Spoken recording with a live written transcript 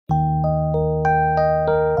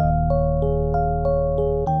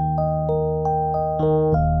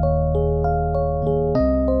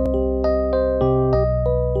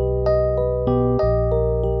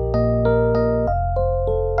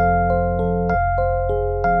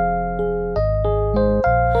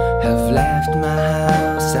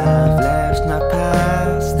I've left my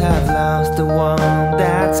past, I've lost the one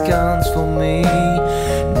that counts for me.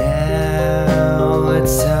 Now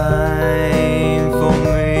it's time for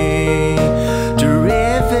me to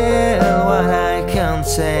reveal what I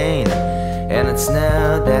contain, and it's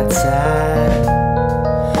not that sad,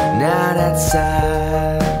 not that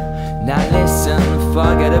sad. Now listen,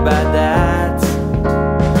 forget about that.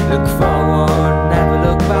 Look forward, never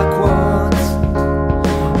look backwards.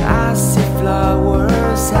 I see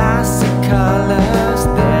flowers, I see colors.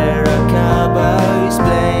 There are cowboys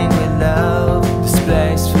playing with love. This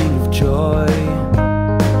place full of joy.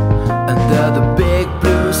 Under the big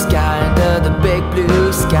blue sky, under the big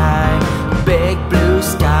blue sky, big blue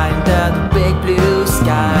sky, under the big blue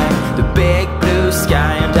sky, the big blue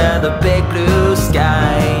sky, under the big blue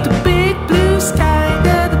sky, the big blue sky,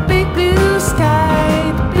 under the big blue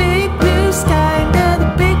sky, the big blue sky, under the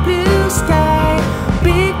big blue sky,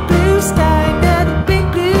 big blue sky, under the big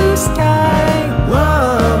blue sky.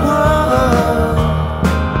 Whoa, whoa,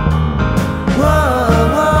 whoa,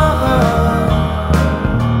 whoa,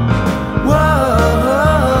 whoa.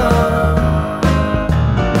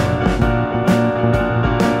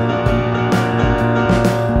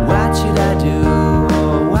 What should I do,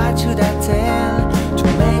 or what should I tell, to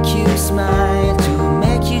make you smile, to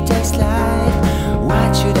make you taste life?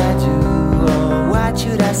 What should I do, or what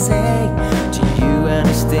should I say? Do you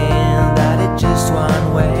understand that it's just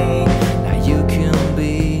one way? Now you can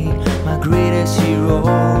be my greatest hero.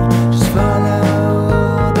 Just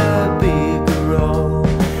follow the big road,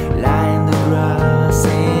 lie in the grass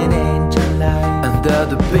in angel light. Under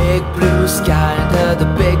the big blue sky, under the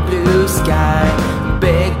big blue sky,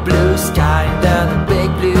 big blue sky, under the big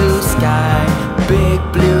blue sky, big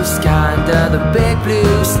blue sky, under the big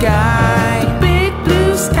blue sky, the big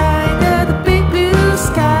blue sky, under the big blue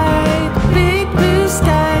sky, the big blue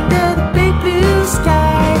sky, under the big blue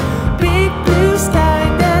sky, big blue sky,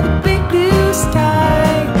 under the big blue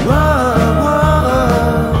sky. Whoa, whoa,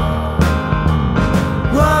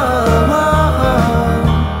 whoa, whoa, whoa.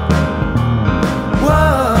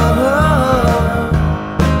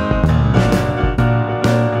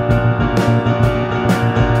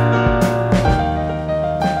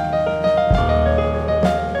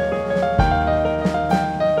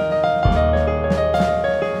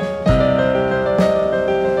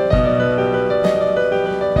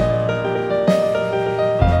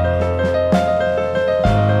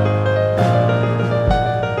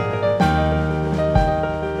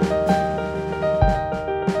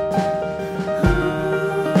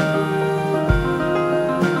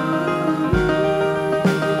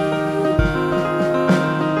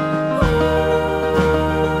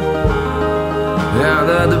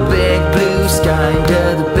 Under the big blue sky,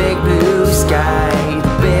 under the